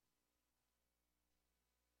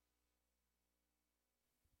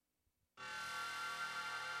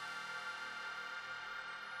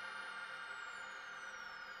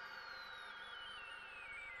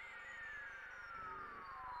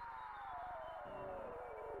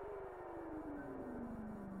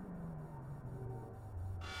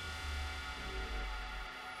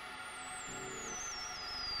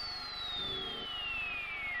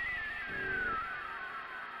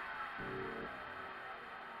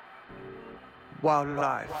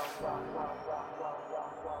wildlife.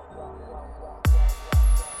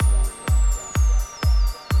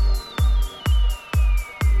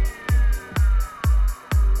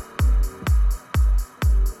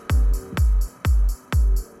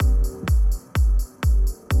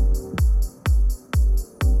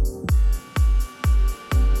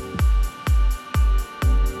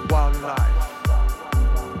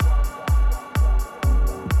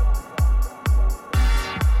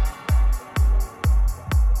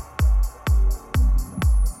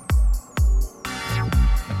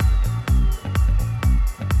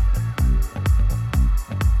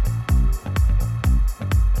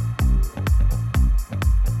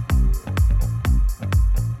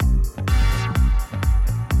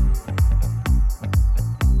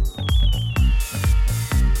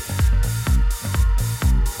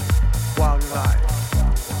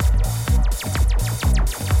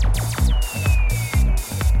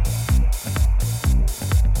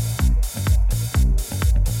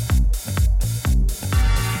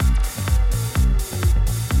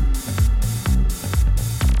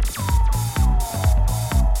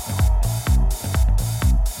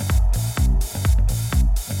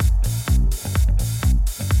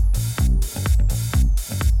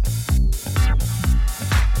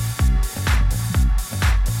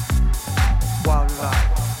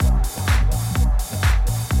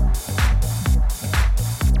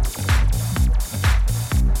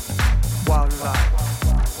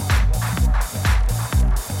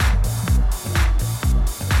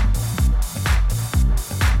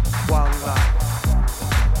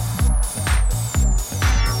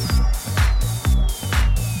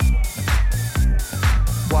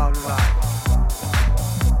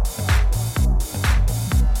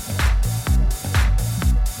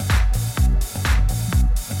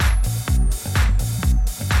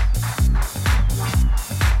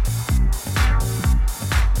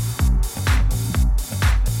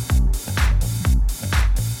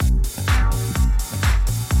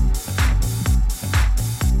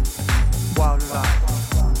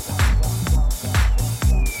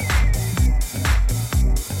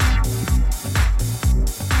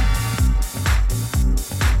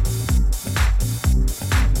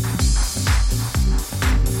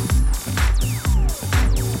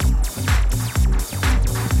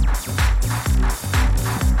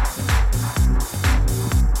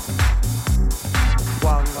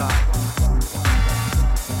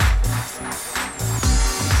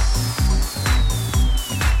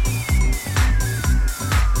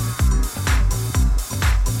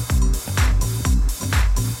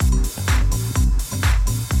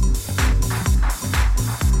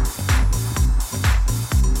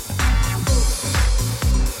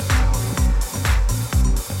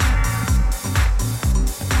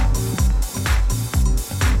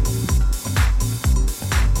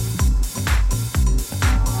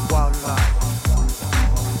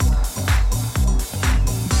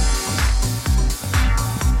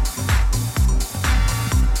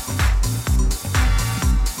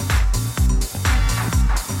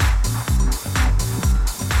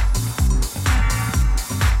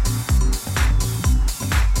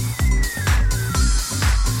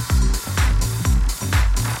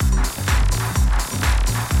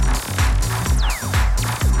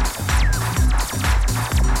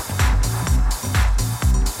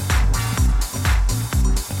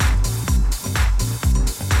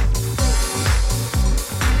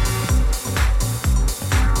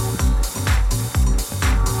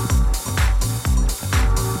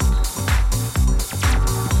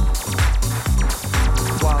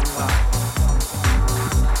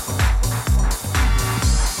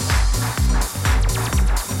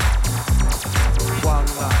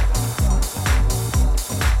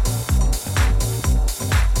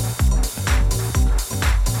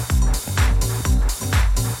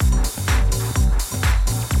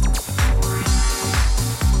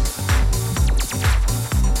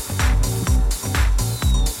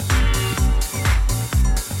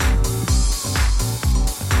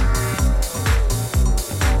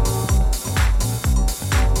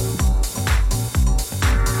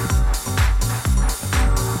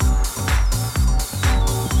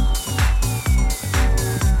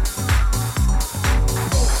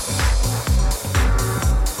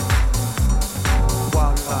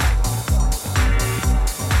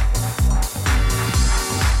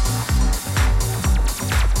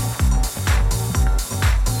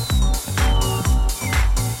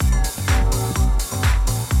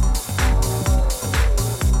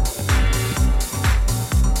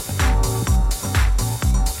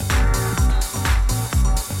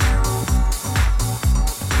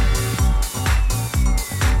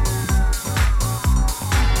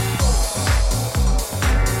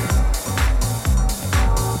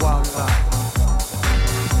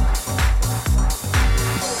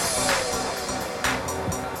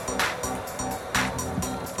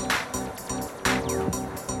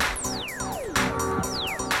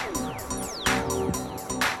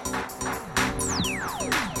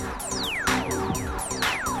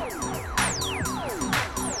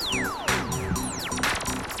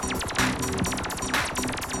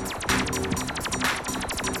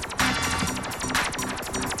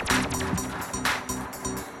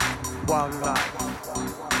 Wildlife.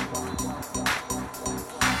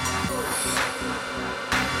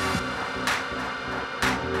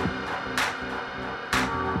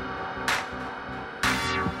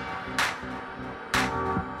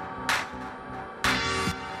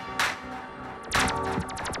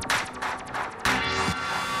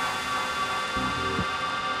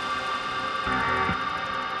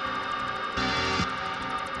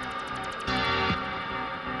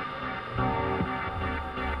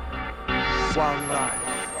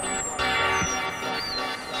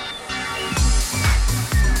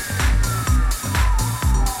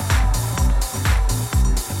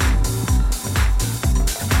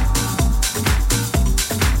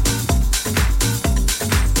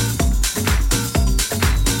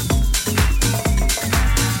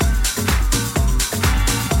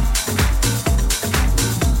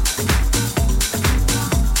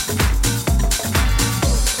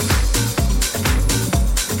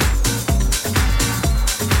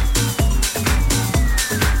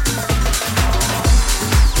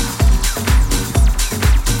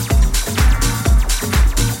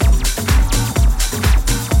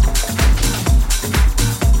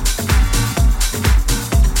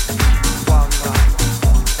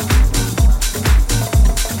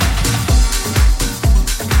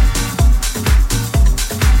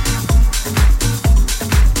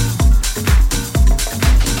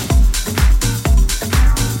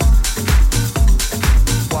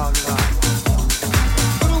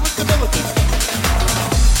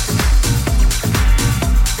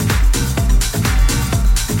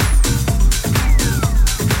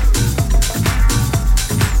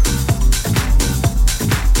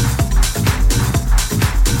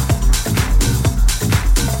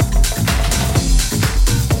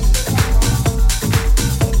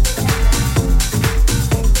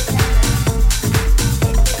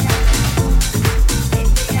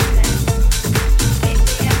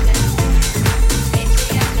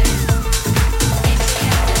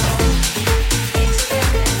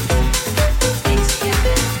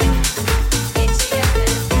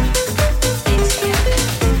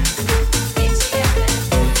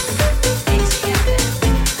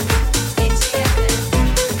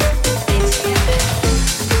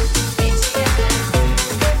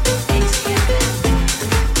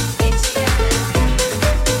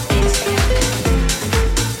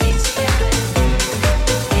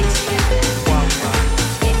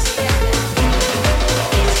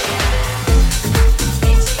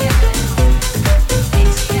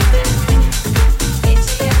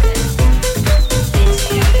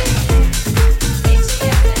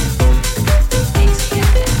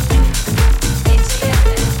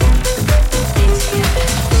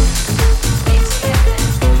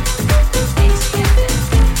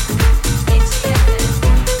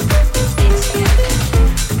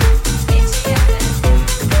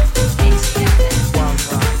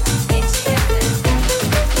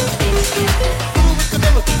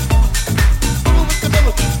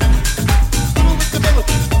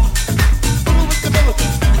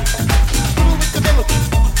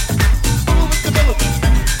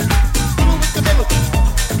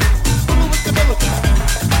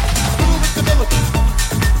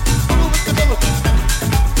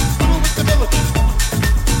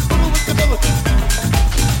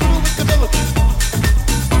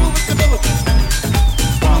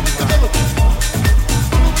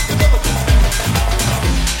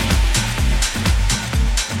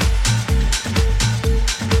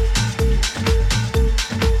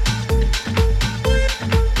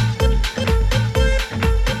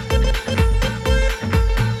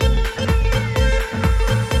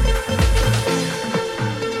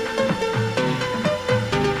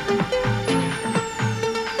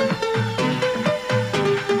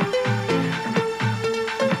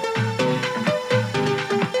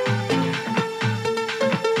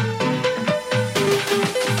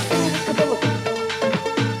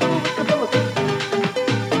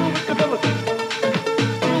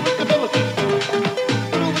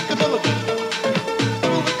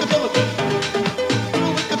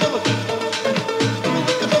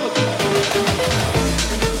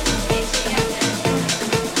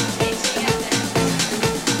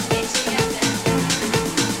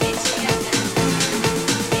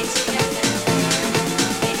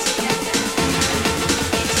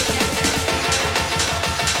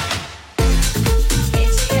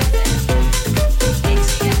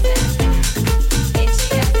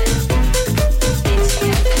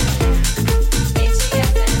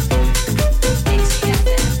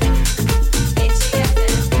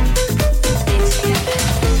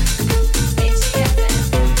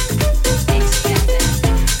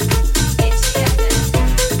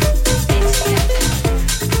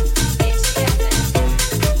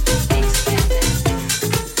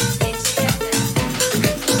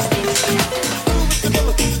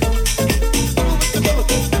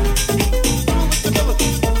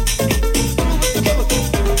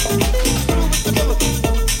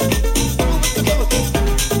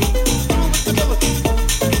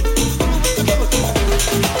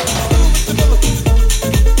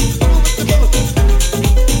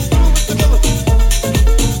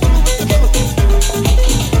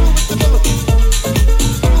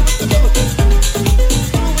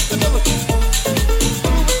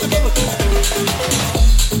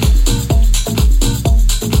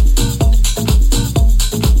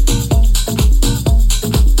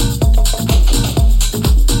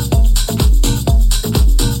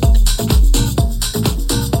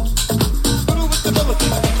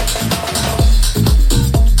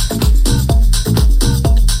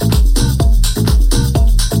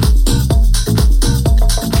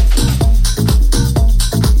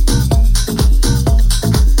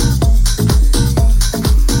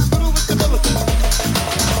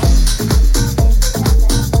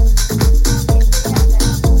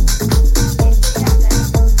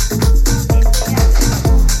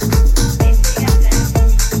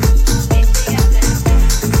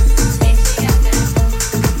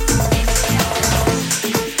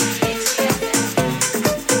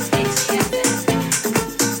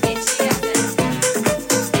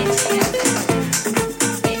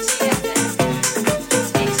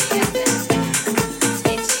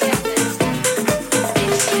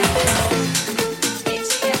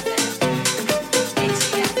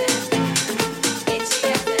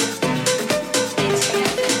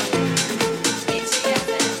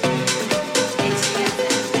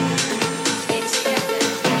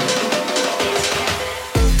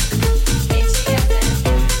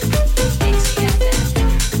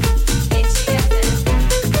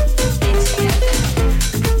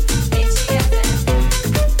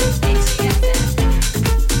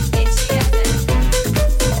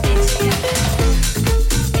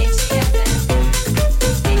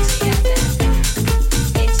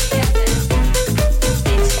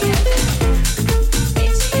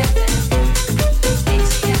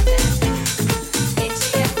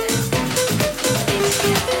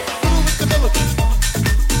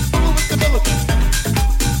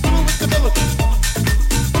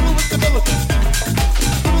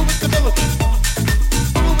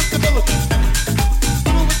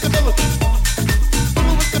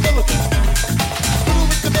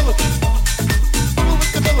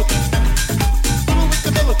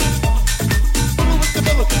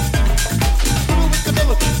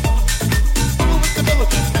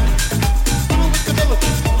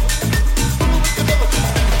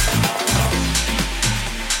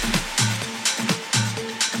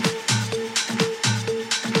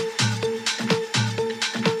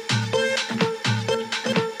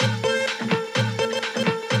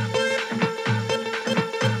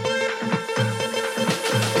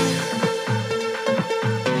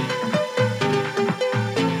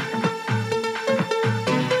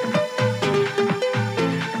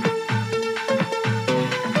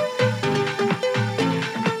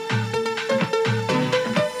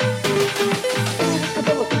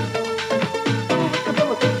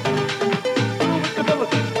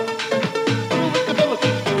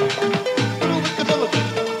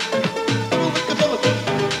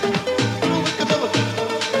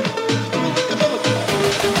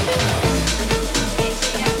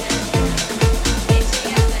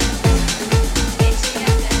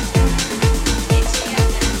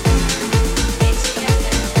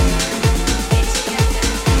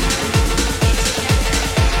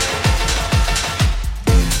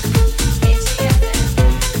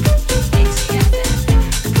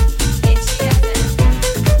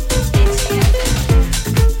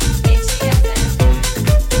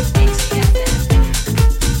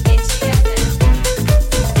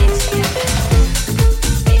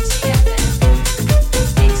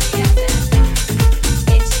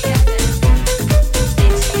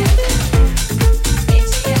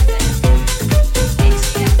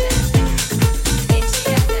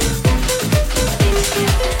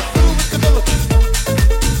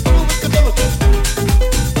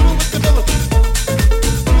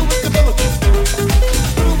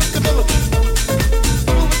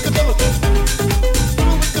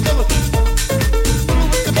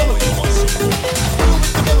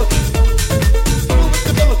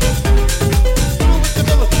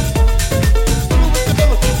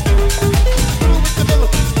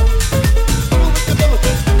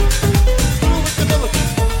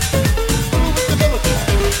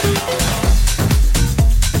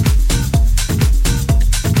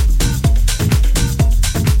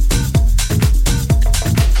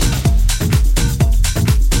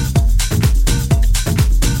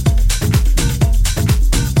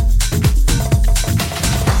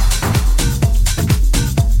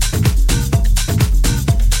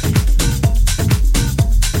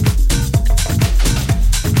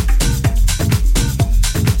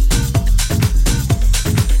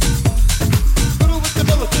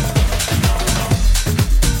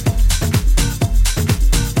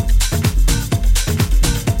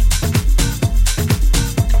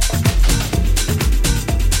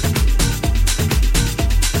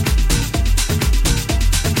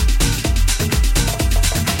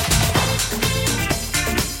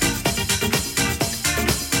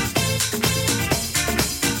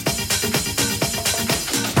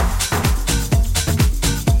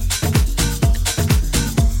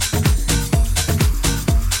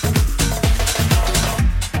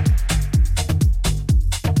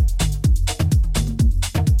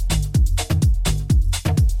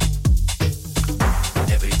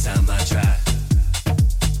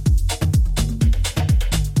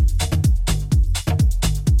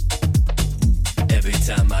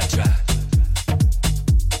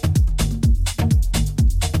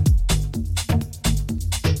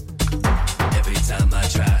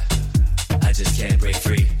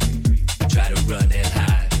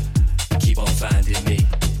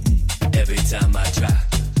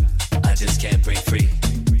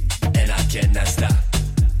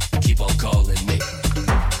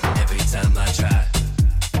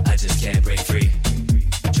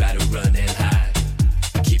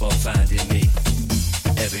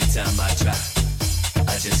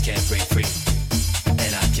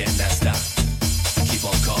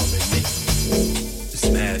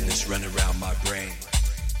 run around my brain.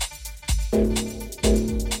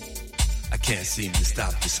 I can't seem to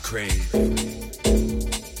stop this crave.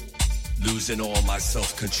 Losing all my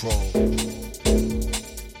self-control.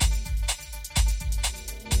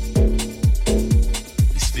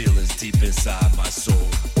 These feelings deep inside my soul,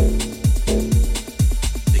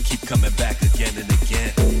 they keep coming back again and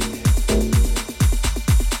again.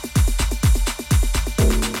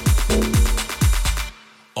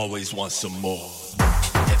 Always want some more.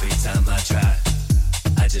 Every time I try,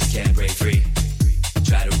 I just can't break free.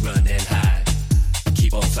 Try to run and hide,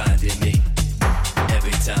 keep on finding me.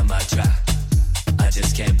 Every time I try, I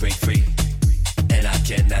just can't break free. And I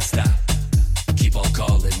cannot stop, keep on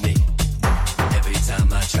calling me. Every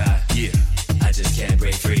time I try, yeah, I just can't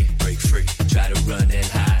break free. Break free, try to run and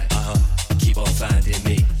hide, keep on finding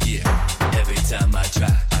me. Yeah, every time I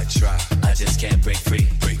try, I just can't break free.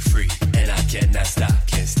 Break free, and I cannot stop,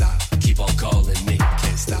 can't stop. Keep on calling me,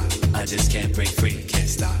 can't stop. I just can't break free, can't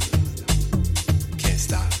stop. Can't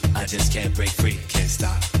stop, I just can't break free, can't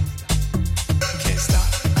stop. Can't stop,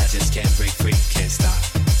 I just can't break free, can't stop.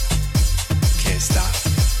 Can't stop,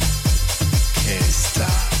 can't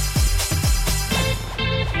stop.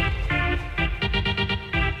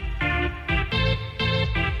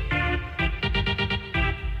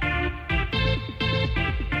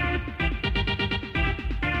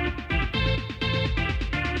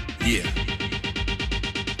 Yeah,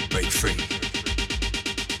 break free.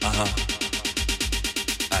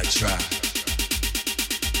 I try.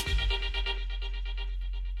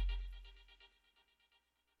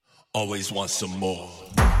 Always want some more.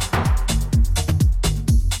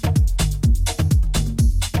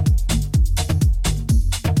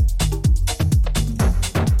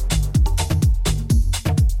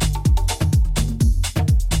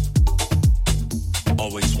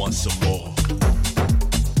 Always want some more.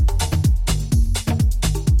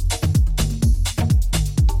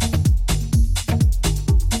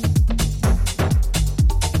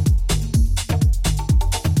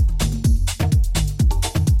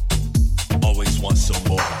 Always want some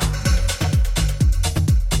more.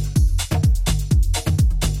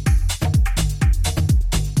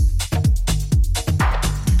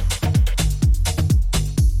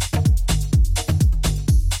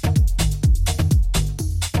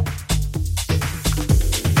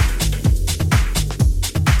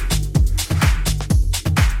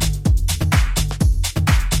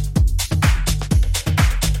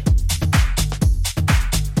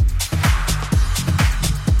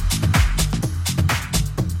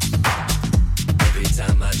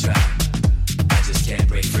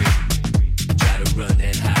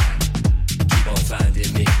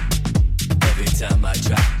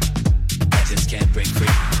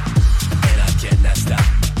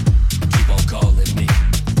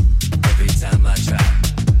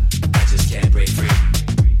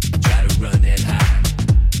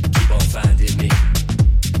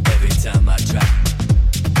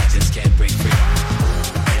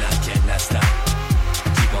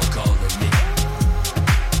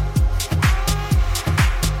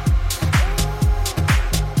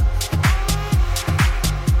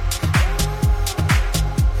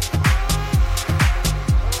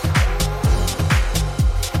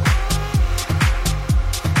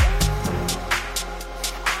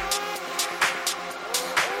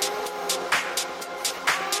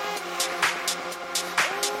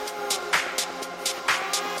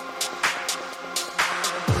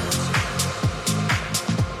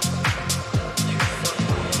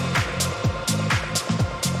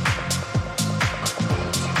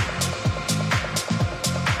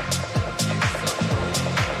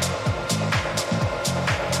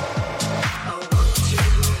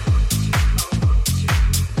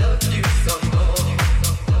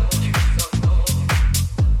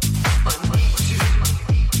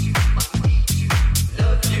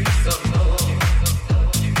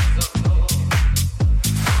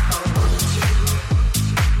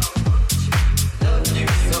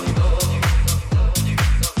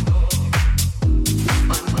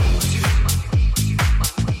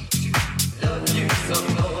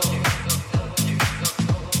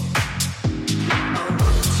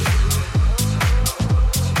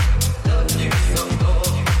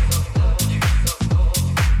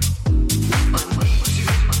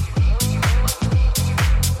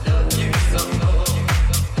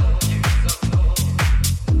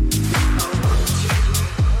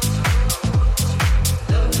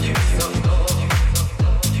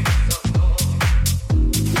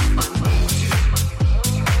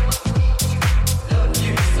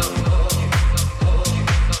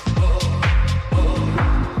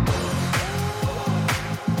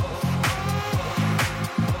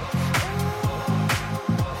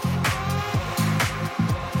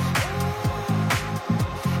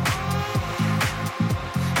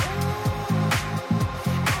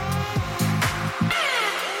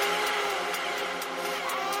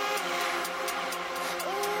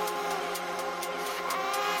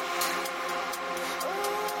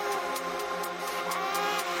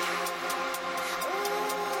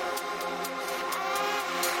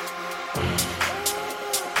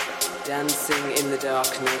 dancing in the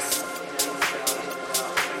darkness.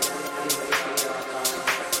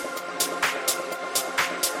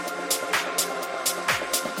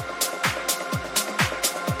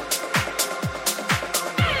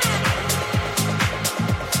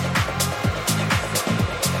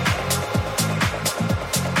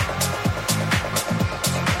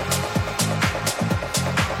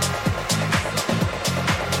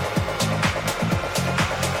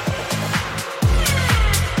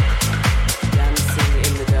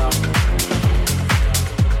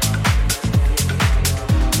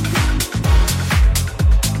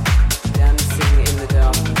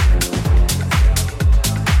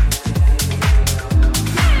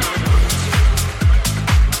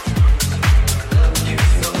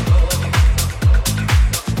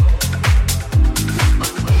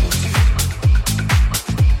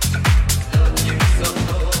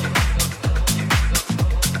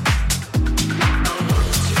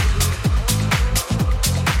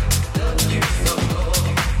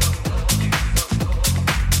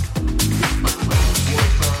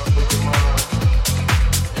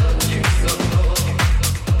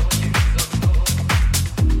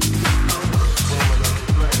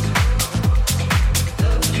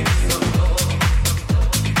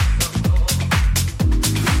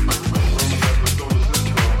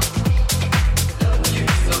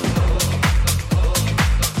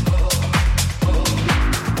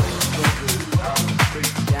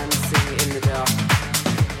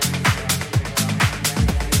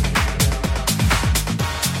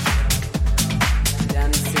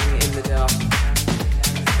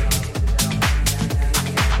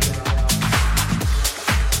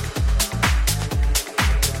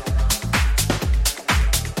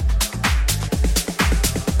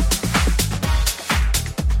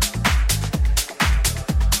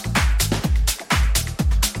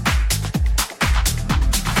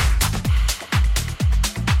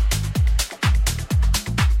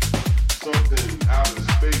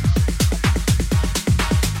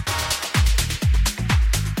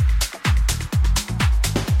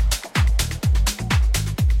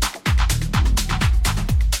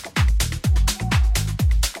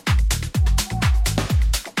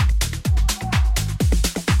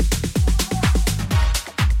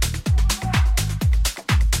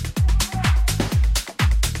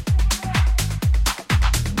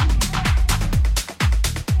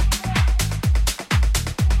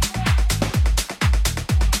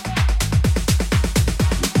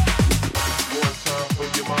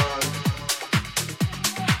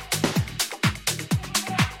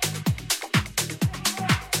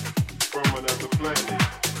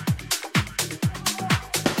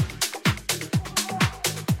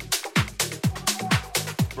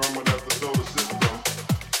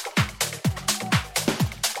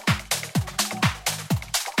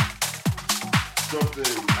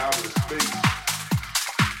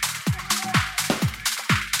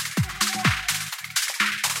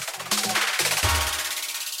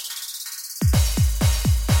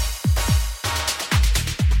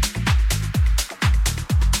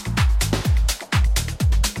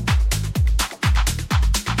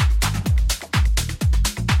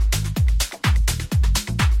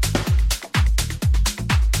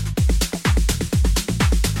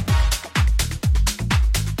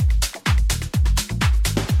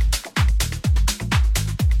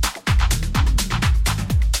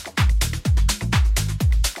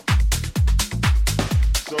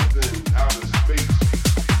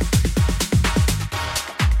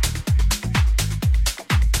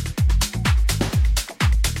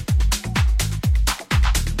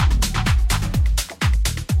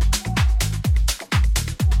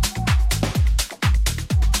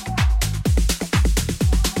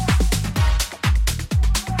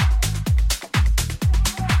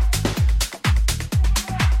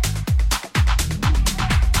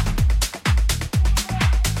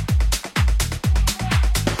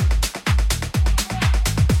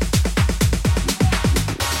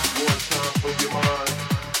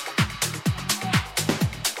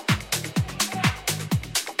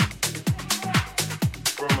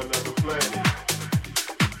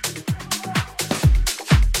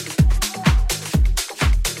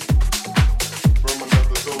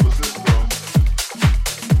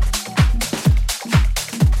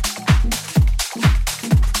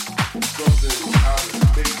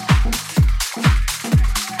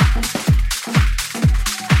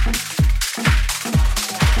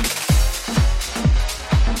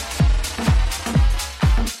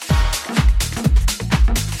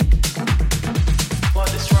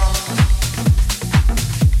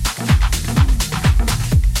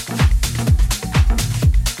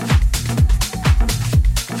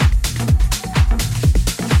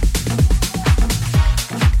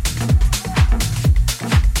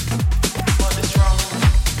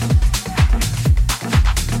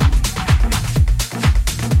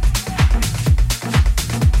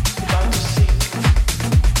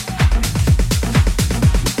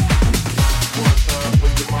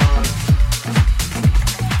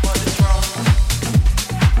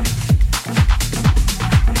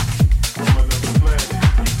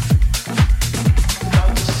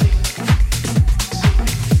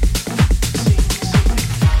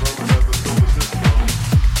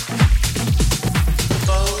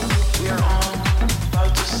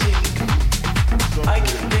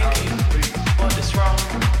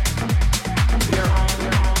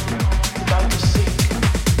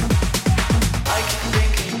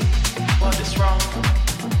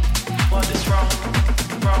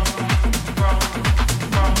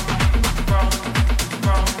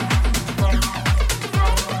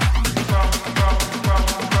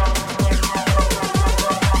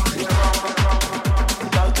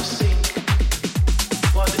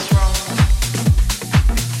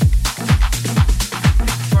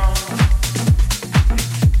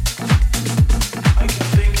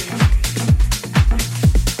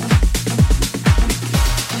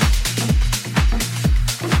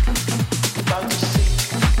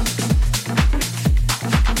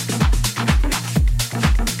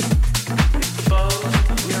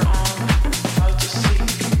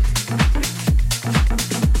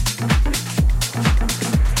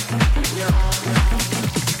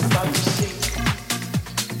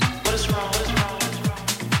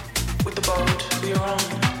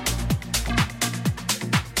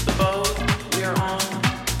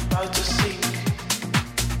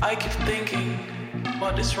 thinking,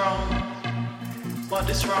 what is wrong? What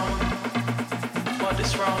is wrong? What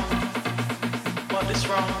is wrong? What is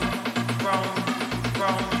wrong? Wrong,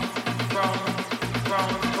 wrong, wrong,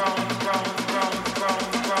 wrong, wrong, wrong, wrong, wrong,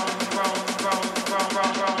 wrong, wrong, wrong, wrong,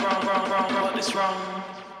 wrong, wrong, wrong, wrong, what is wrong?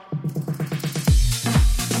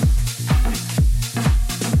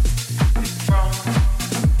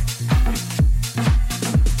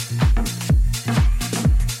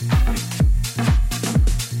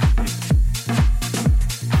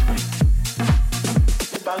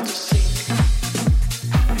 About to sink.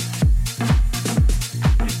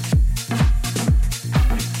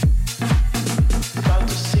 About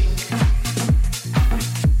to sink.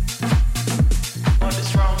 What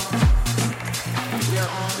is wrong? We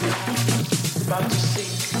are on. About to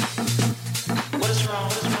sink. What is wrong?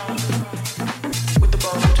 What is wrong? With the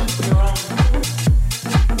boat we are on.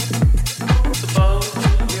 The boat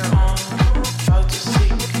we are on. About to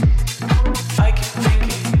sink. I keep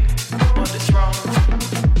thinking, what is wrong?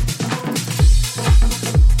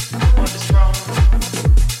 What is wrong? What is wrong?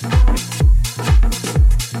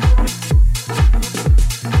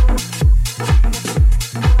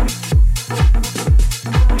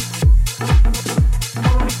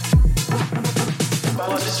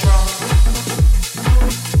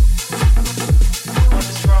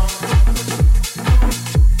 What is wrong?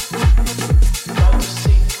 About to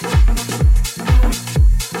sink.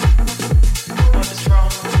 What is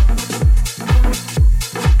wrong? What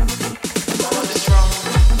is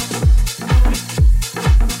wrong?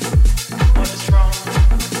 What is wrong?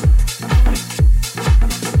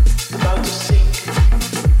 About to sink.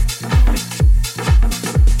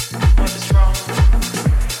 What is wrong?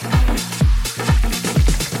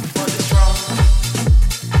 What is wrong?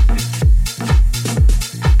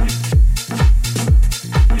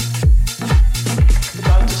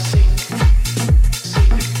 About to sink.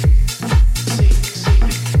 Sink. Sink. Sink.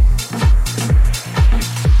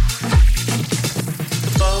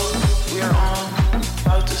 The boat we are on,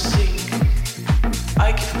 about to sink.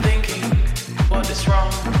 I keep thinking, what is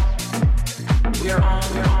wrong? We are on,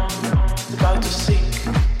 about to sink.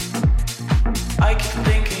 I keep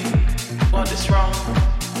thinking, what is wrong?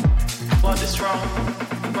 What is wrong?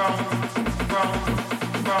 Wrong, wrong,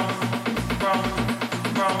 wrong, wrong, wrong,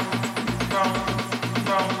 wrong, wrong,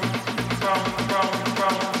 wrong, wrong, wrong,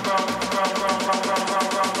 wrong, wrong, wrong, wrong, wrong,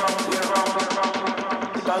 wrong, wrong. We are wrong,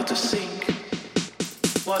 about to sink.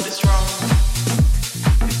 What is wrong?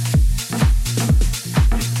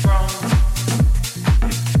 Wrong.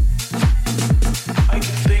 I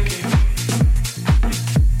keep thinking.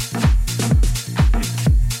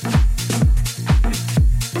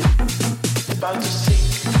 About to sink.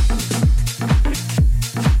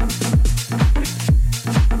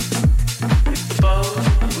 The boat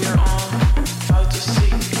we are on, about to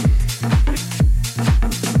sink.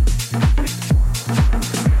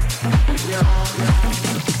 We are on,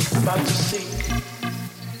 about to sink.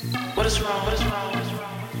 What is wrong? What is wrong?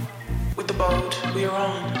 With the boat we are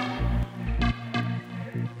on.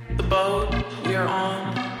 The boat we are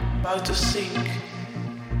on, about to sink.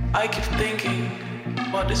 I keep thinking,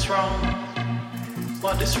 what is wrong?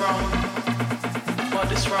 What is wrong?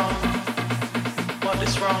 What is wrong? What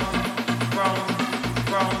is wrong? Wrong,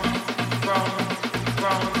 wrong, wrong, wrong,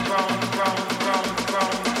 wrong, wrong, wrong, wrong,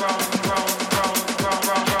 wrong, wrong, wrong, wrong,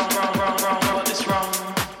 wrong, wrong, wrong, wrong. What is wrong?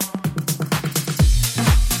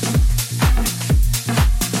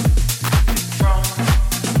 Wrong.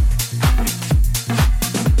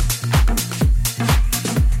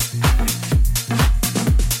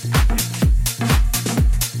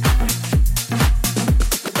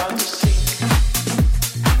 About to sink.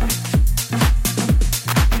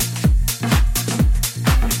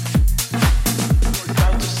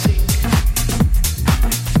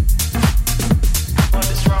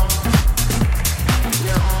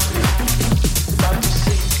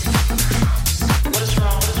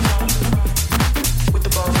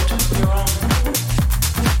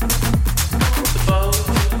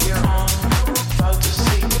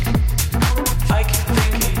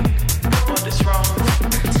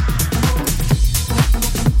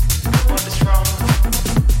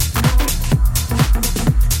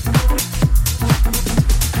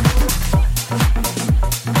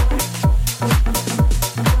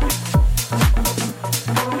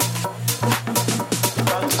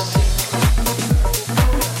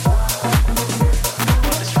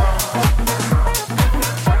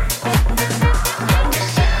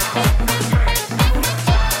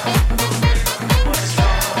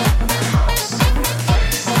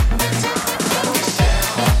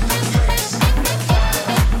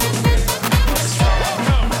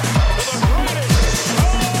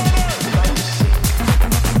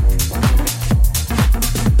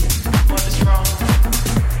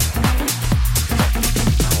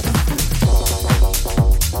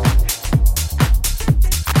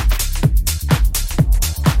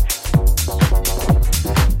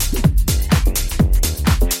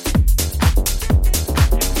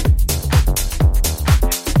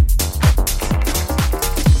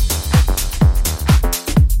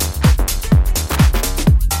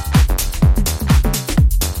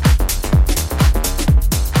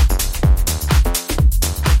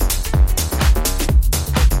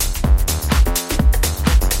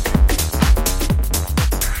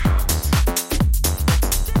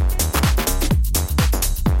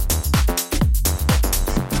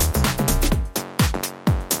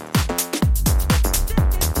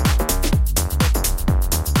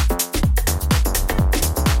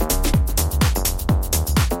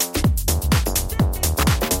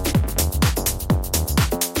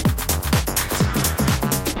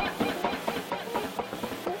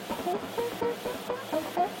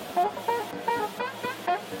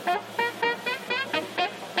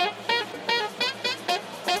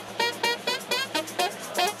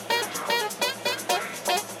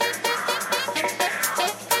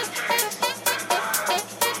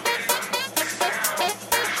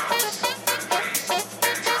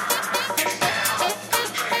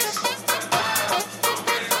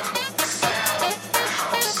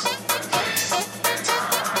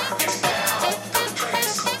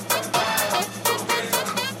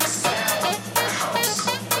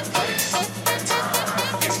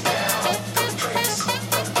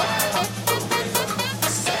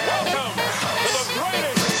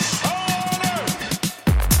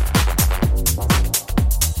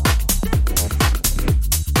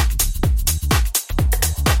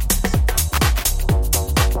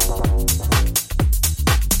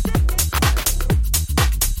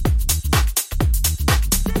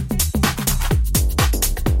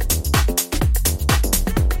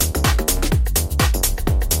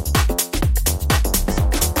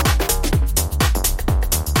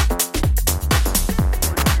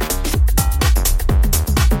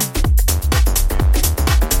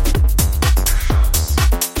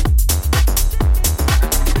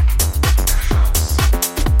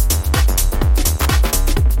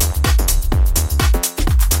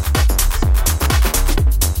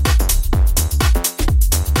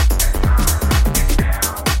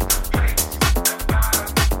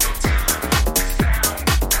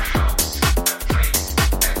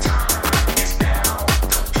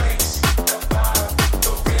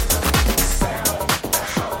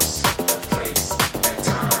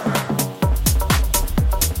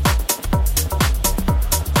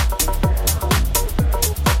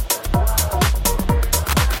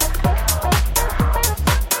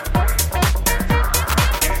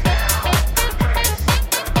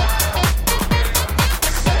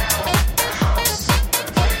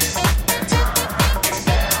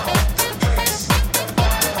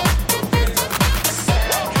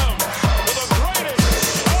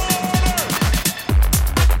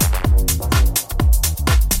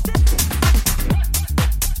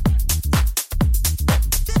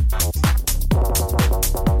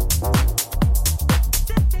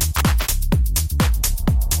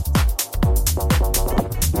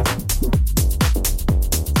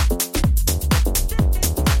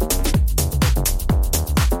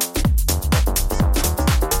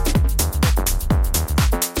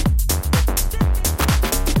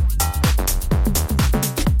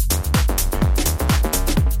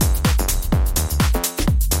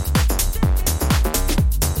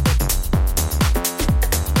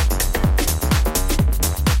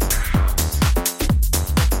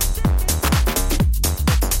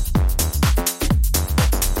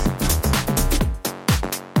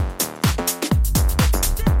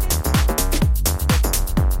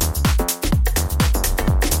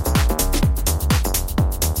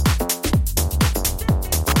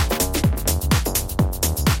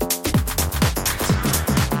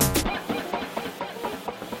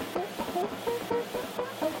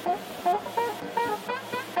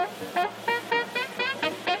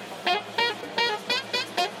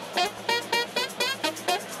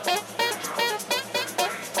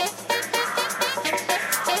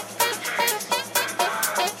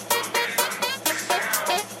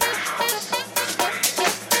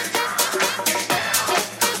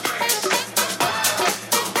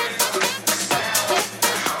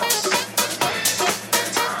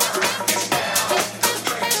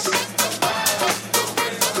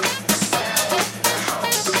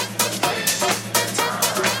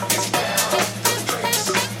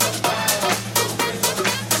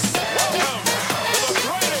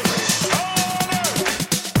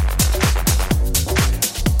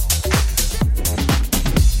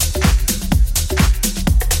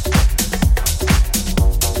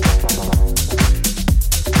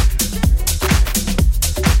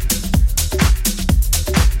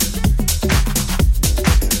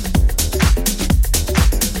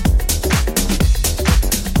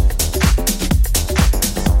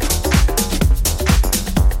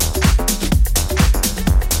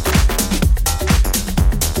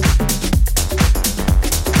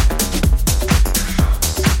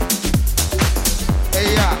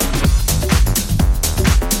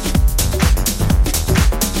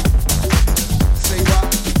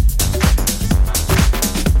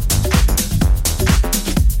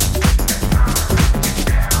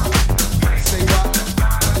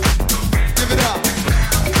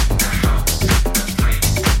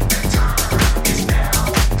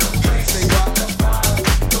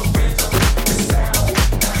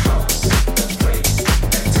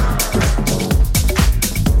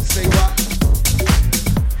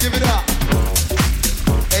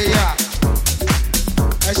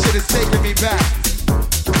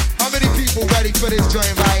 people ready for this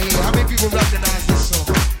joint right here? How many people recognize this song?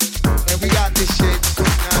 And we got this shit, you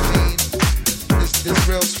know what I mean? This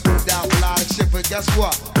real smoothed out melodic shit, but guess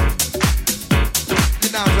what?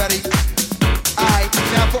 You're not ready. Alright,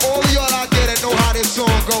 now for all of y'all out there that know how this song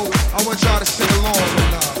go, I want y'all to sing along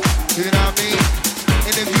with love. You know what I mean?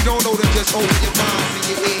 And if you don't know, then just open your minds and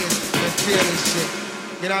your ears and feel this shit.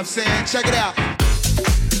 You know what I'm saying? Check it out.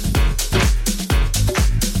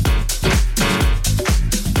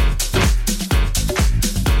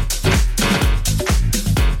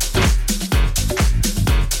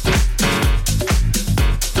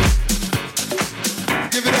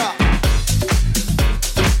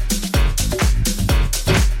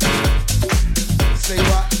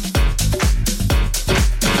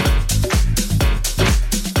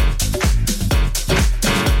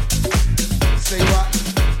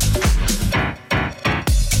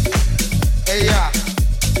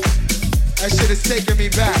 Taking me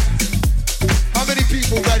back. How many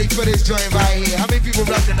people ready for this joint right here? How many people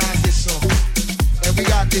recognize this song? And we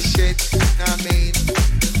got this shit, you know what I mean?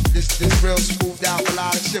 This real smoothed out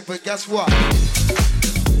melodic shit, but guess what?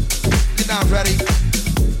 You're not ready.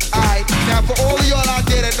 Alright, now for all of y'all out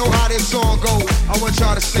there that know how this song go, I want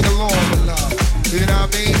y'all to sing along with love. You know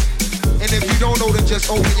what I mean? And if you don't know, then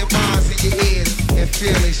just open your minds and your ears and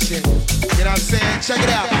feel this shit. You know what I'm saying? Check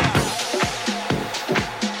it out.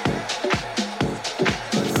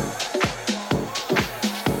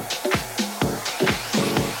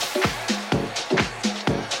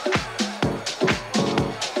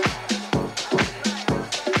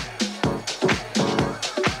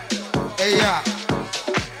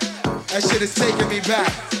 That shit is taking me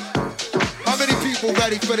back. How many people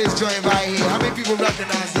ready for this joint right here? How many people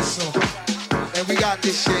recognize this song? And we got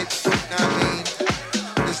this shit, you know what I mean?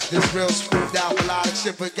 This real smoothed out melodic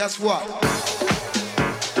shit, but guess what?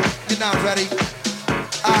 You're not ready.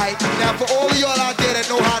 Alright, now for all of y'all out there that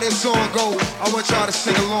know how this song go, I want y'all to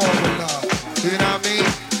sing along with love. You know what I mean?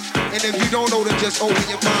 And if you don't know, then just open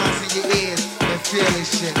your minds and your ears and feel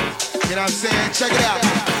this shit. You know what I'm saying? Check it out.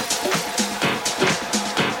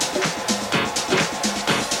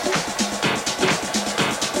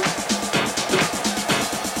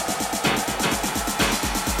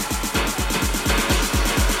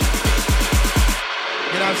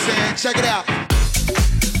 Check it out.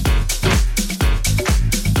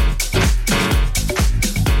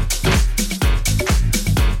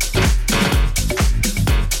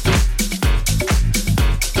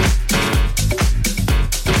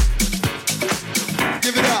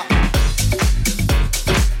 Give it up.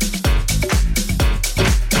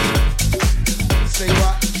 Say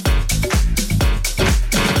what?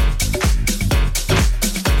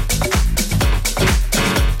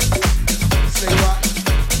 Say what?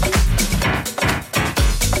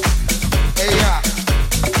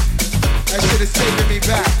 It's taking me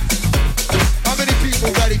back. How many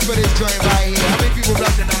people ready for this joint right here? How many people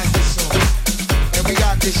recognize this song? And we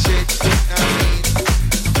got this shit, you know what I mean?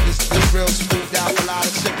 This real smoothed out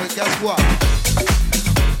melodic shit, but guess what?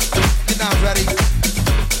 You're not ready.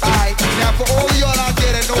 Alright, now for all of y'all out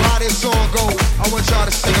there that know how this song go, I want y'all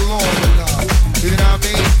to sing along with love. You know what I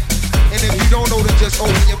mean? And if you don't know, then just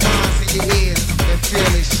open your minds and your ears and feel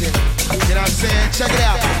this shit. You know what I'm saying? Check it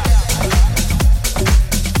out.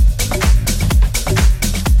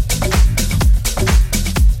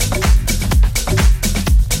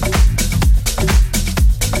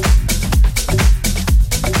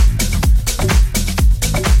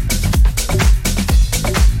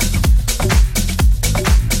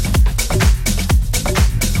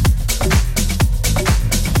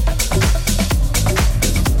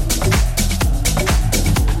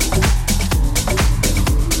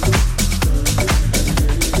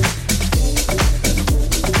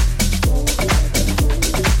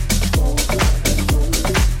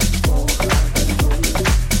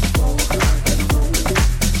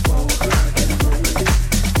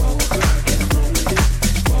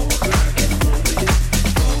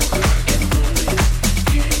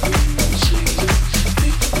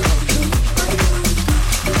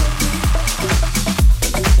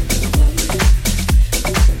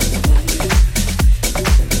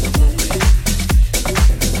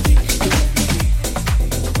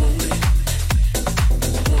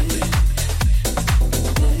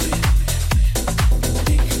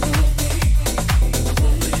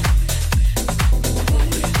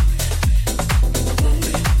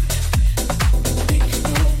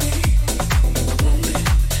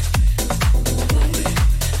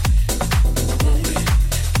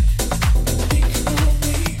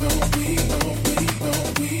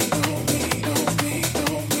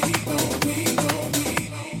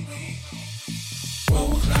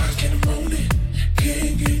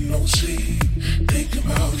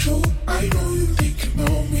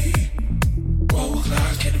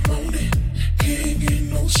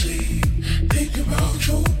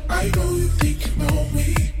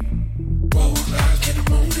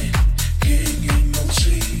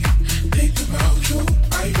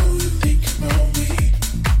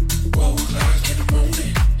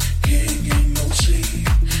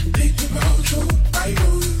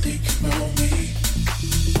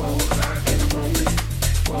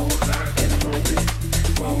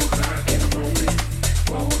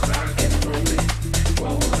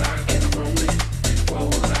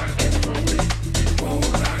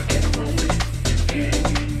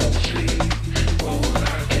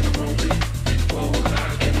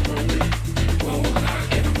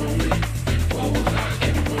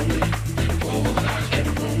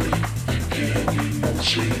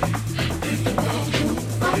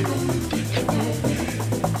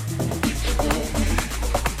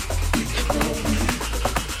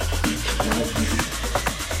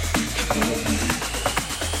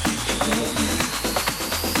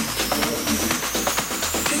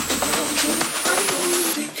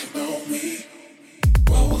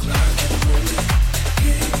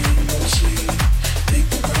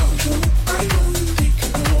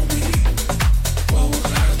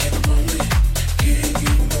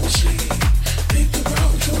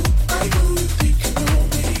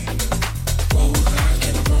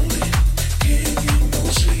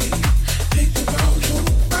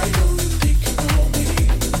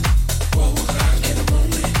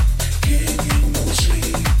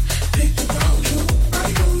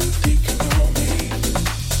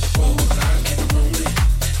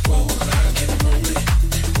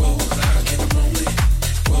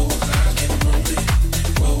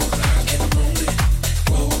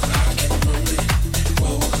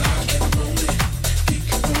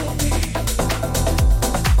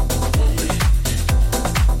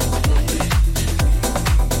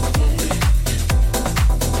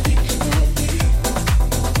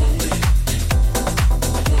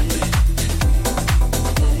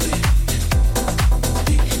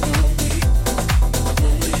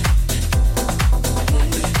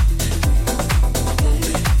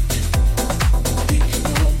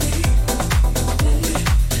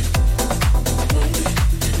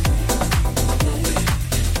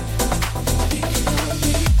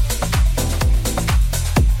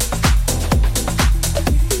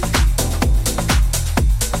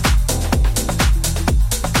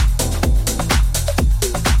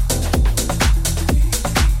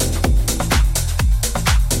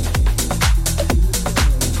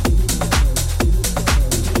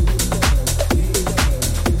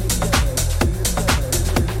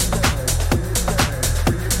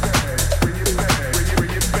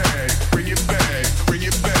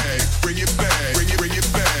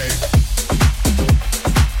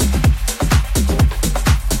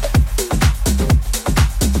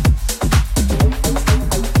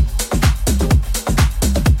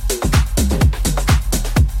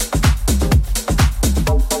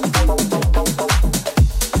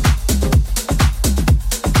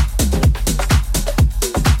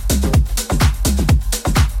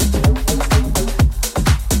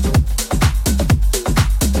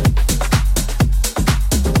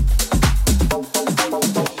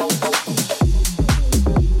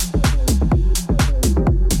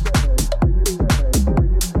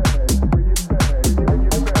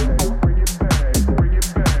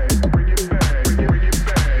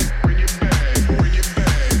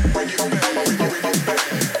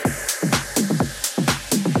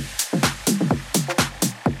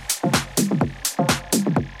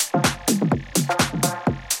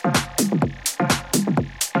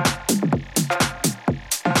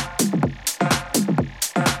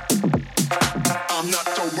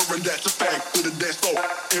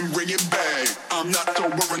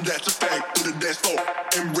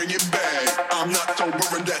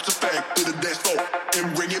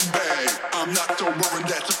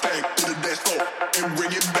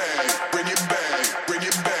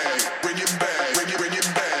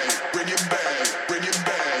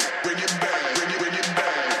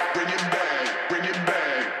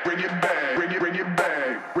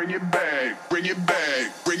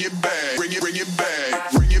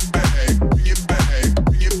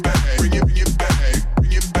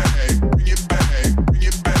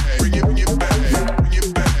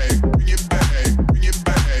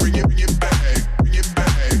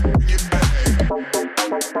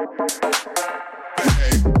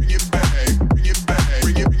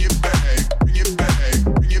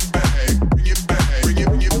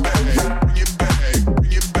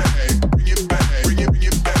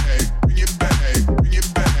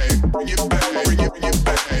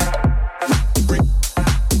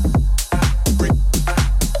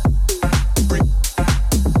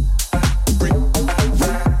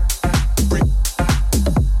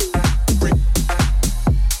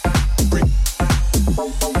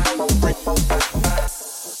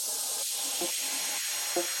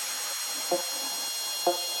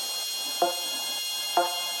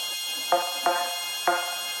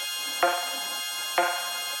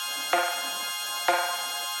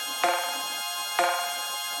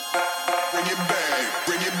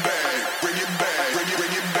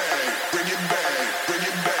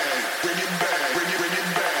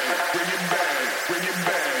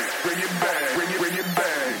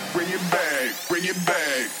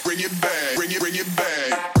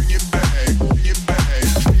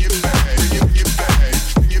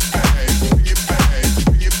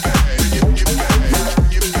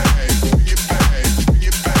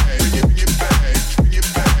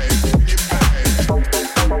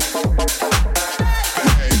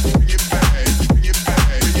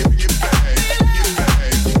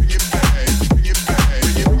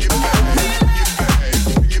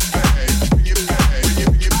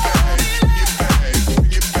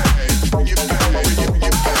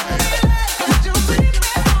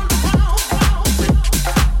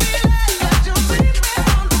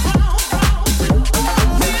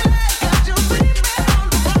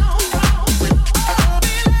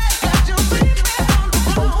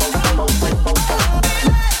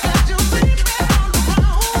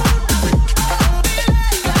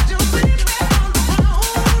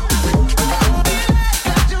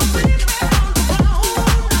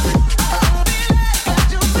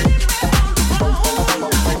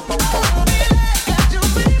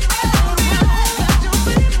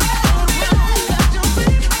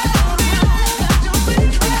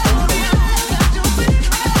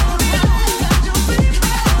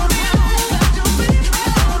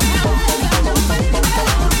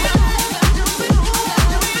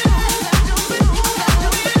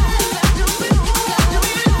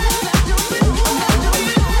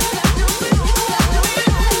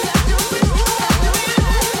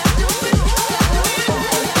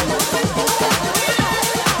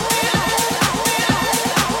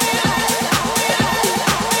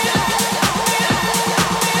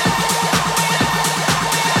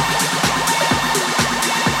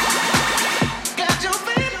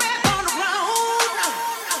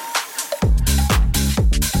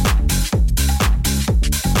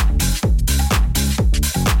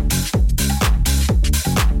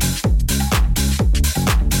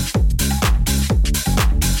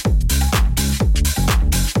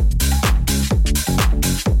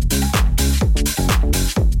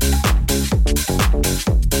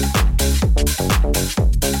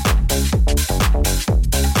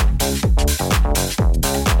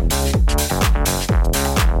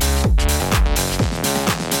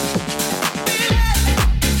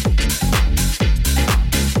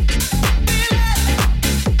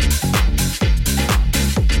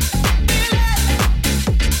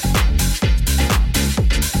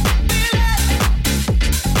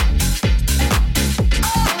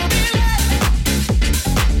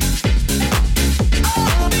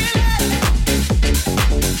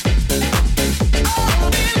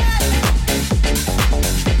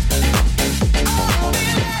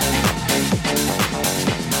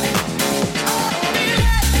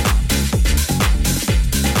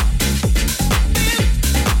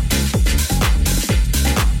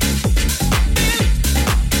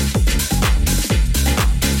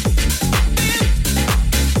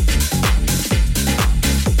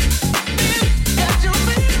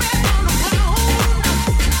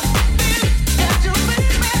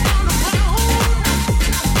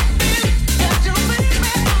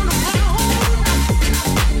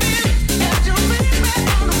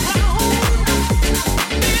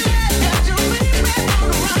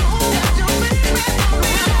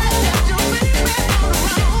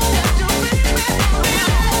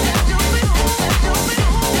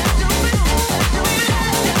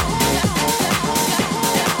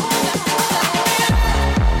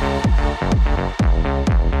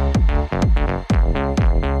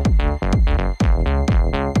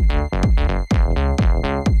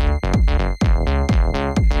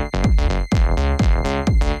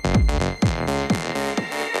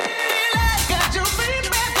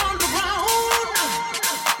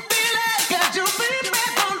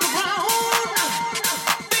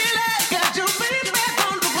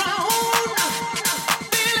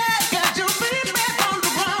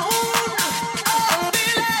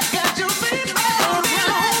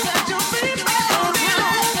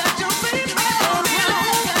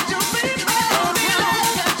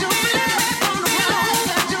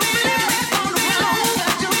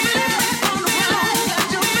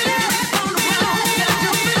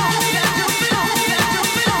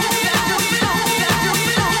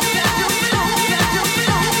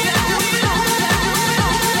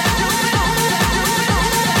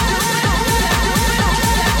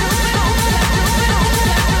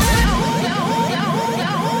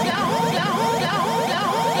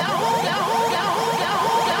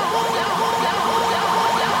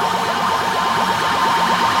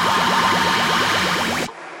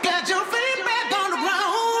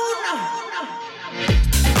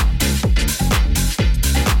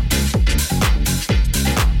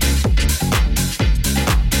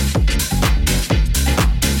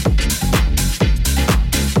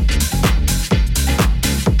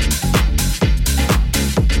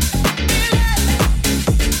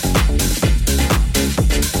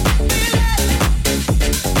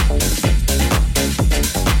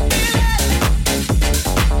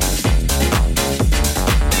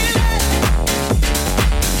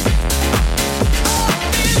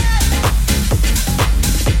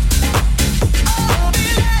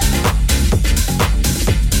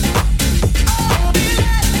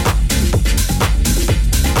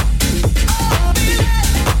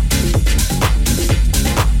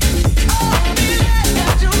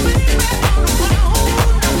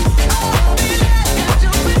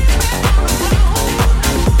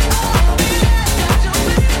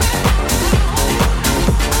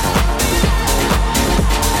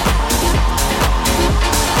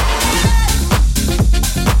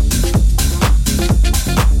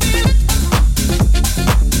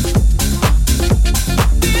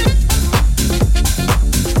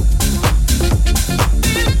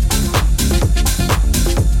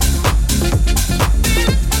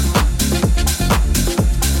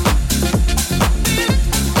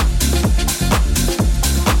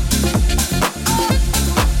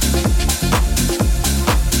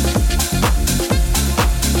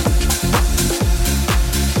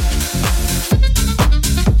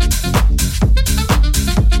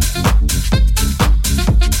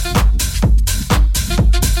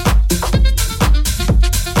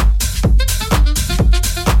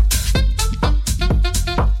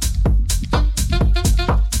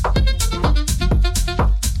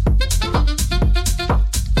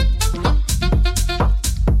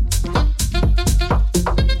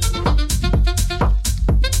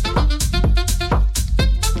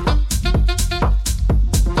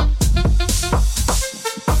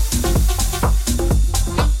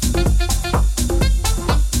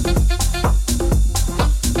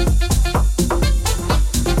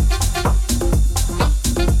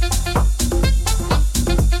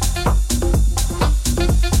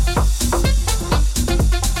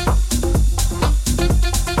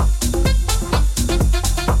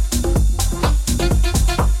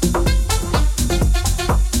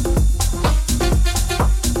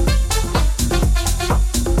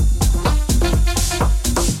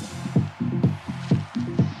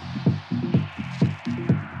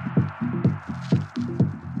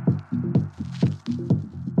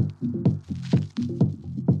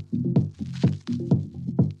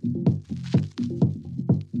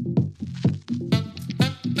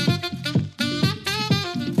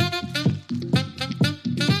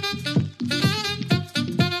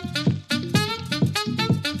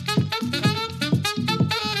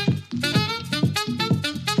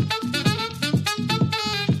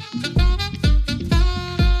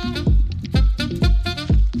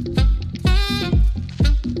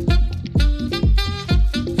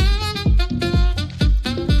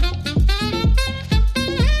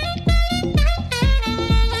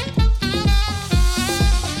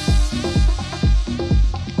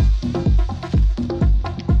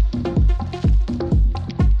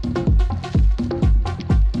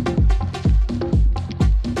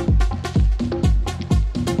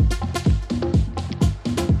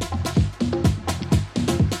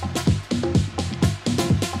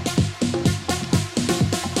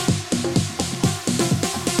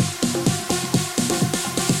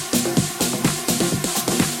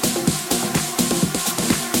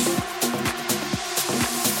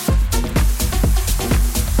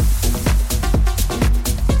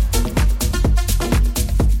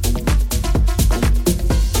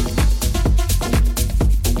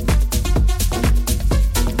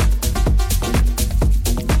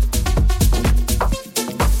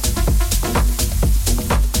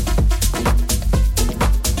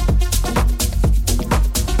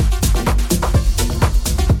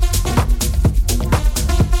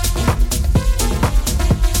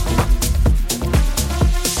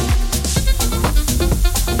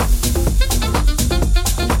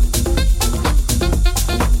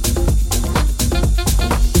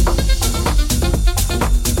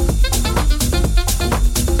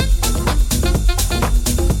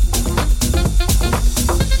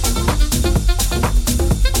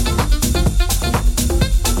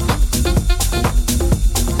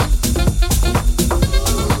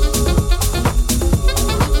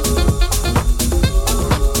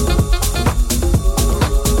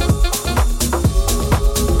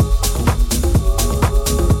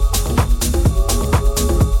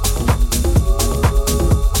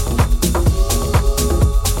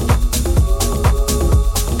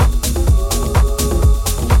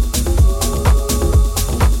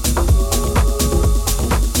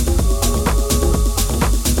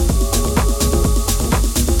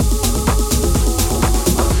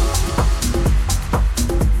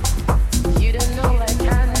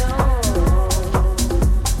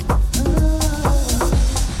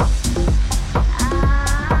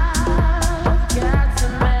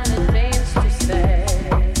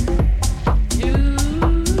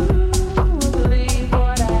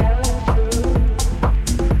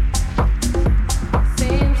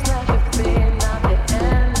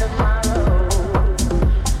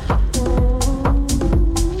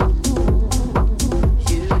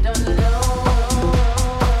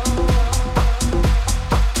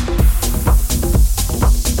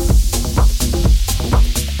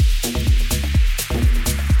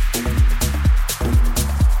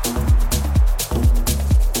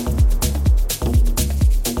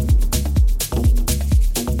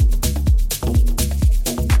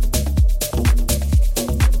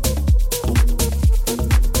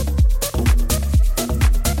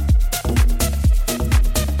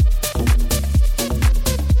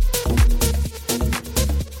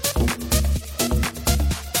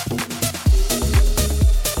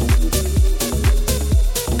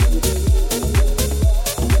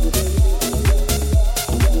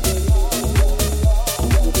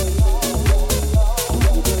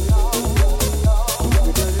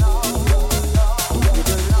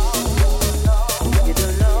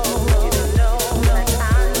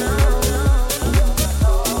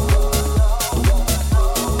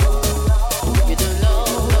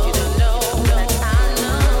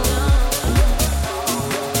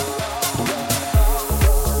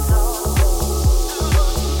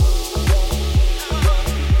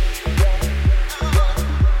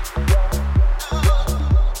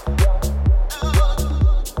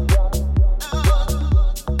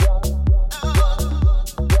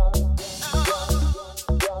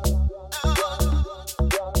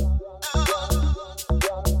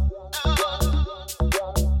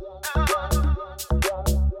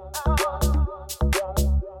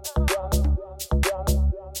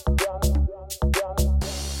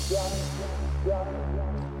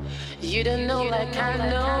 You don't know like I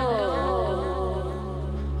know.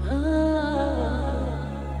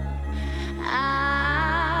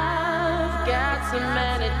 I've got so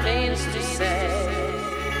many things to say.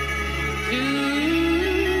 Do you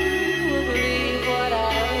believe what I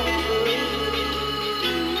believe?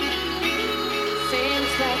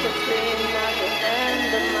 Seems like a thing at the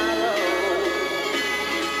end of my road.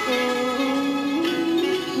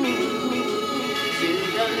 You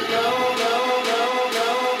don't know.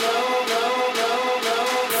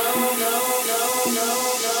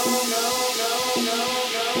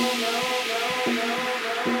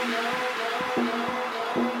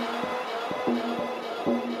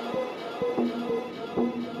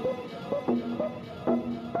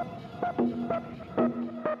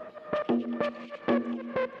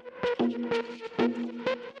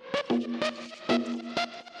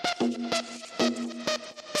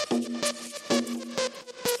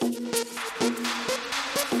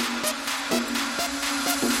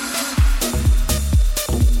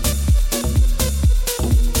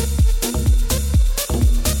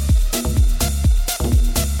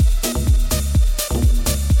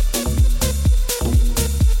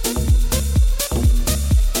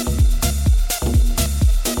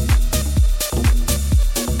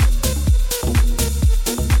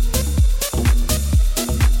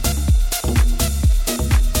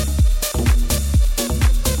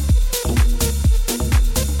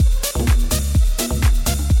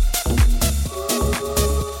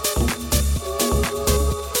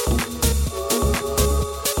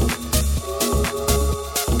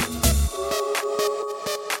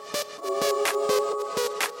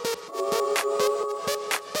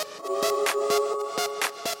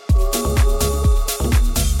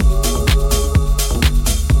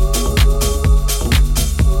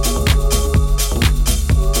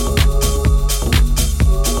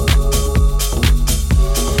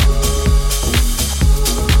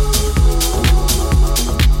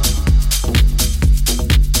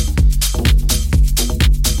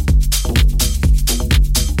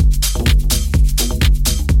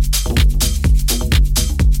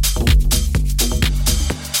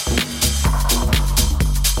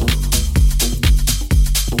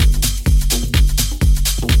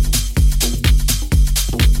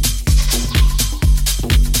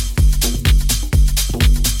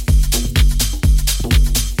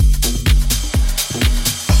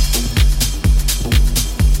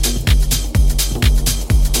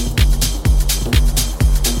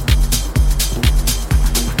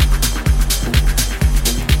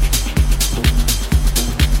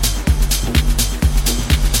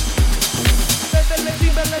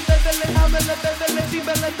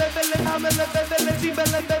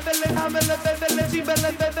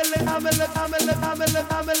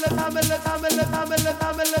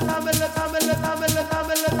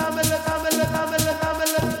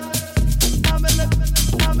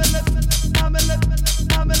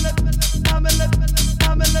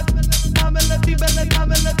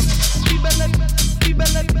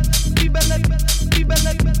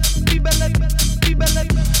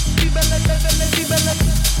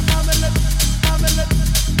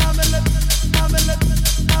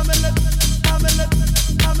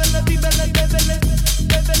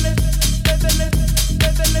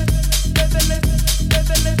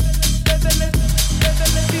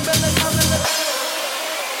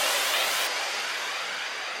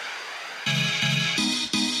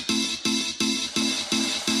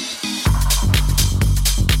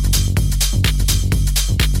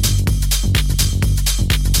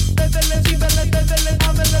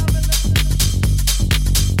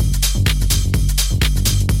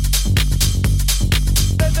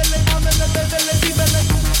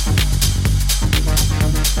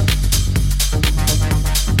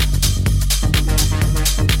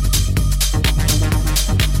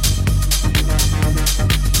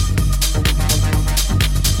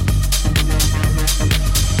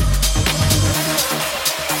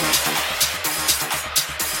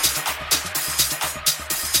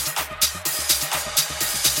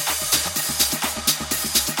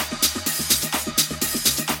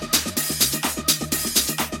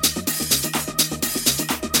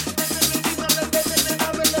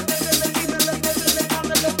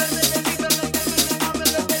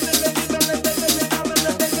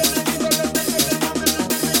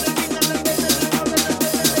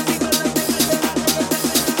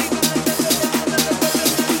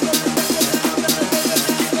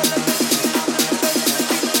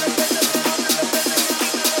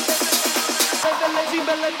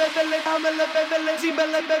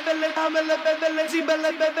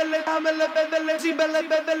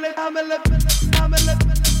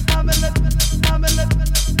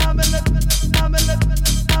 Amela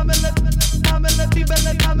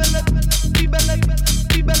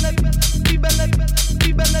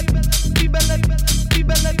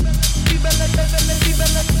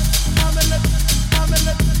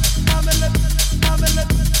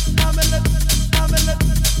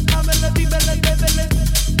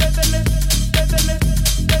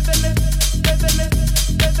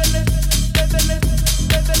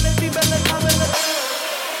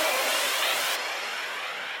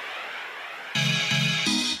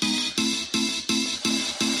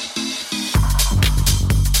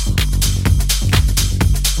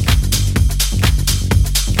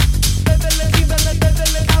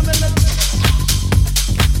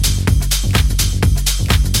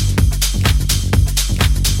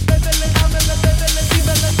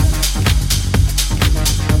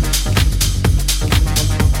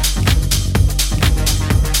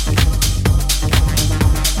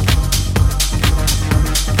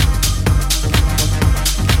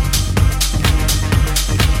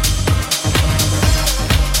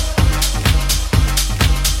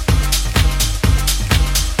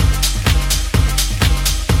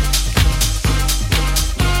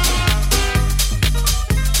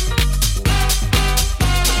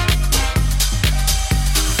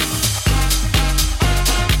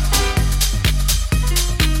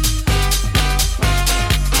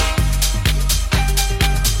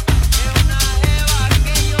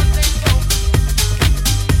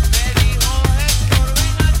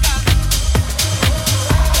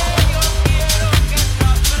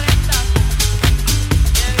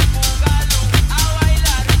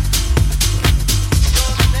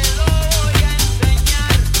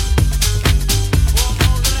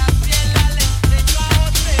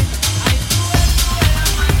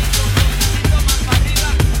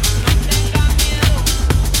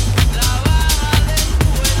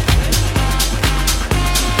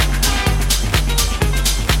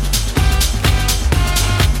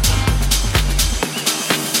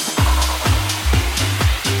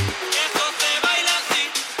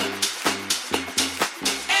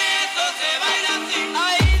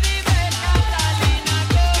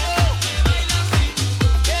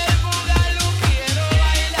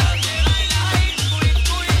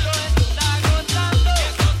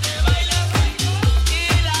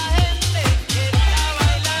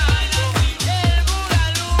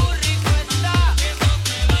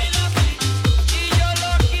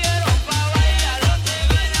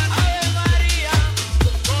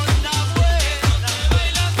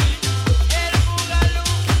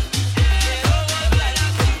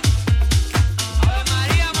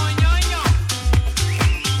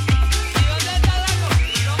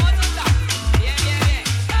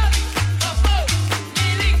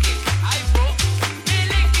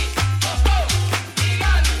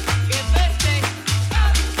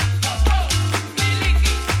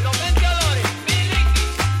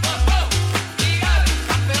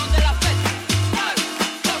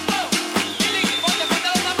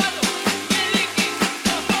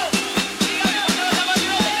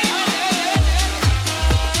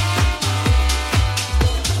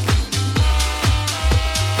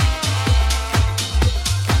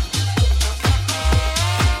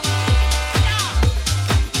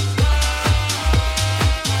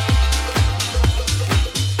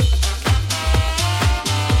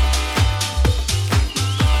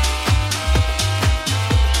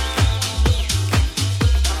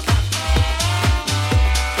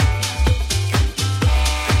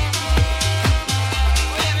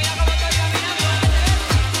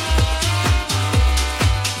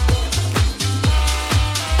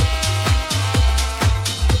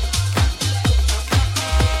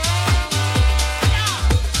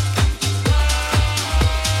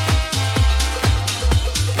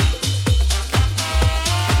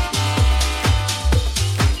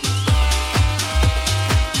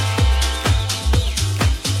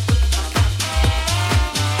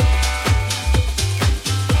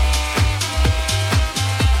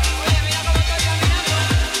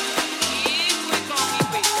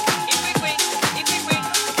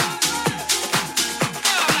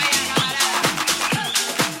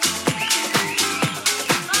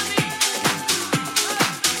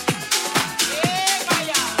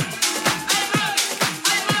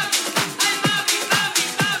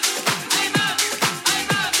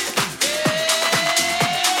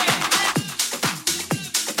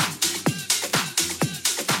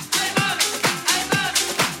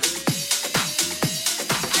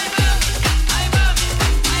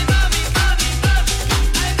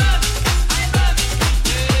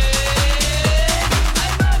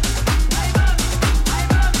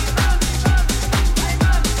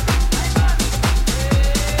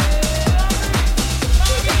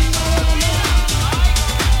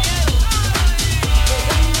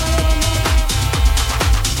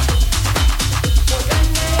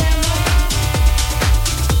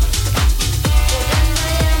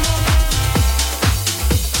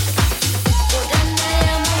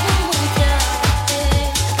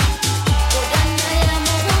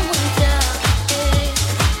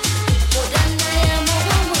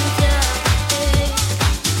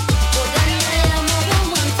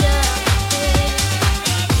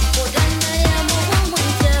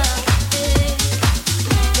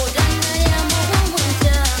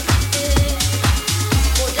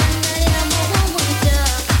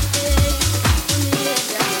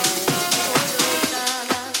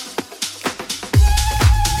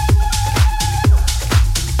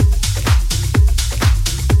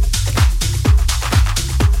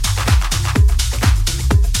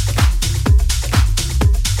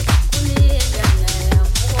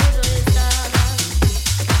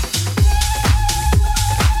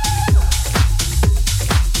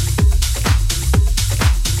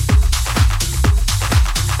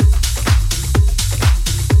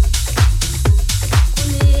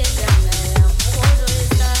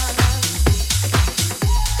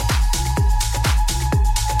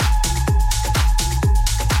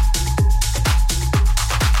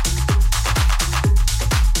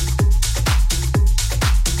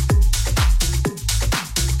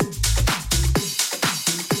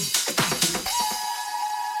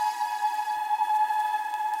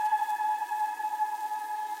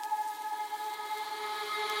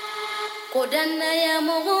Kodana ya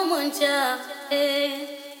mogo moncha,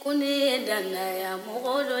 kuni dana ya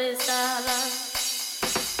mogo do esala.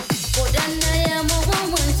 Kodana ya mogo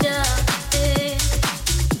moncha.